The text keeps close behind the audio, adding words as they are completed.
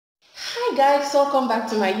Hi guys, welcome back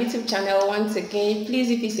to my YouTube channel once again. Please,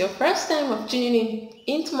 if it's your first time of tuning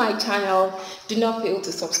into my channel, do not fail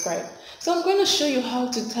to subscribe. So I'm going to show you how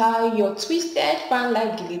to tie your twisted fan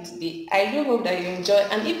gele today. I do hope that you enjoy,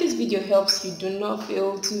 and if this video helps you, do not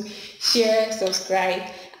fail to share, subscribe,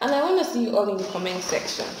 and I want to see you all in the comment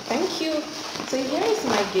section. Thank you. So here is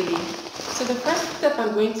my gele. So the first step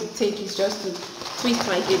I'm going to take is just to twist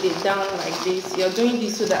my gele down like this. You're doing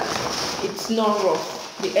this so that it's not rough.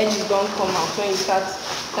 The edges don't come out when you start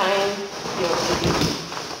tying your gele.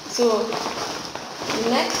 So the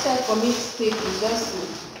next step for me to take is just to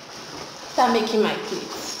start making my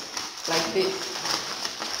pleats like this.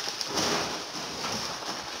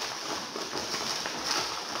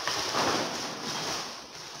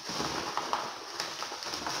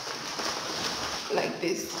 Like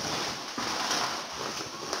this.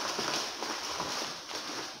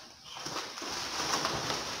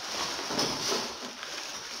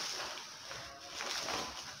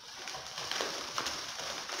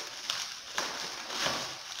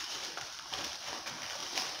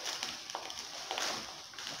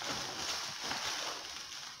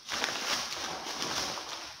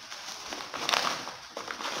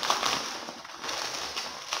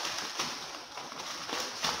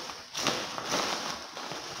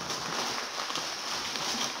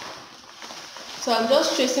 So I'm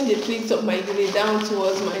just tracing the pleats of my gele down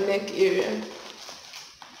towards my neck area.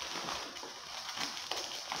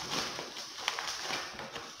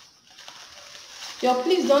 Your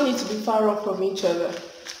pleats don't need to be far off from each other.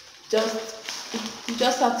 You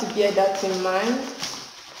just have to bear that in mind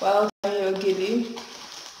while tying your gele.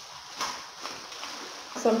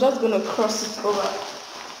 So I'm just going to cross it over.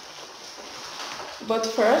 But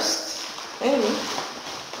first, anyway,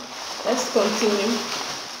 let's continue.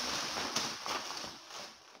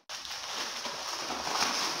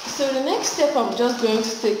 So the next step I'm just going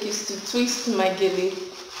to take is to twist my gele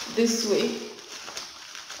this way.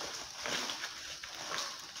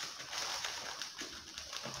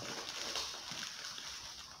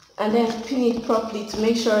 And then pin it properly to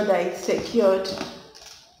make sure that it's secured.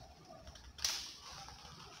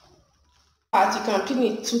 You can pin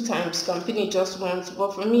it 2 times, you can pin it just once,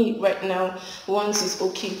 but for me right now, once is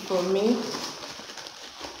okay for me.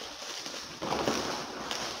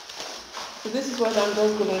 So this is what I'm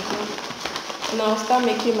just going to do. Now start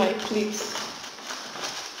making my pleats.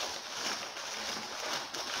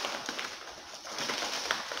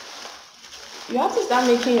 You have to start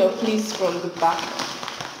making your pleats from the back.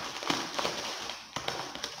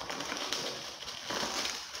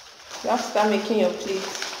 You have to start making your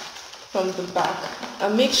pleats from the back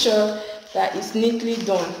and make sure that it's neatly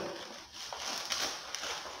done,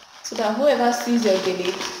 so that whoever sees your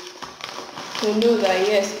gele will know that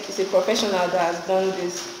yes, it's a professional that has done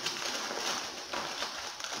this.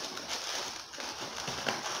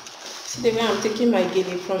 See the way I'm taking my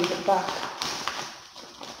gele from the back.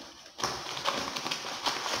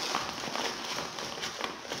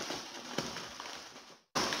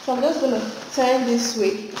 So I'm just going to turn this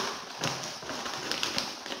way.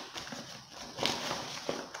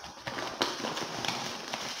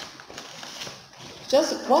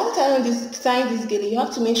 Just while tying this gele, you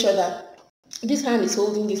have to make sure that this hand is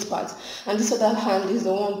holding this part and this other hand is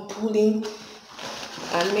the one pulling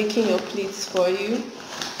and making your pleats for you.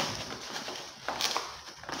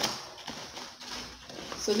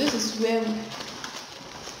 So this is where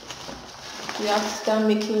you have to start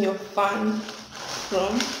making your fan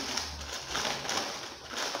from.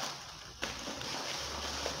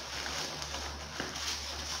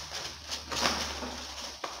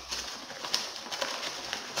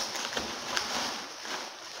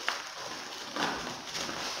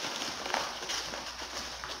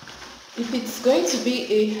 If it's going to be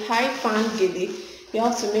a high fan gele, you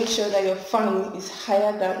have to make sure that your fan is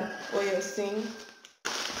higher than what you're seeing.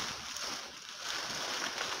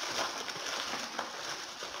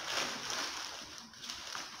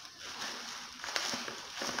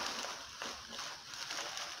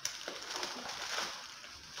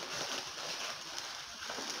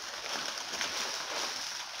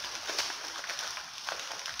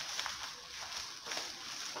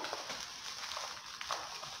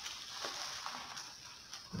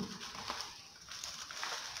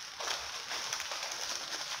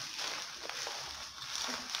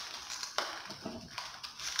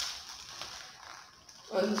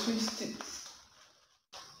 And twist it.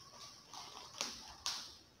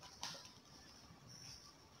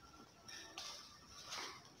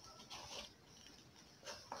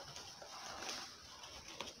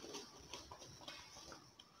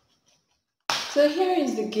 So here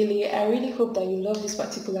is the gele. I really hope that you love this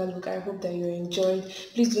particular look. I hope that you enjoyed.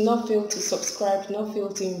 Please do not fail to subscribe. Do not fail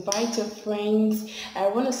to invite your friends. I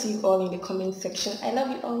want to see you all in the comment section. I love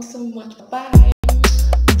you all so much. Bye.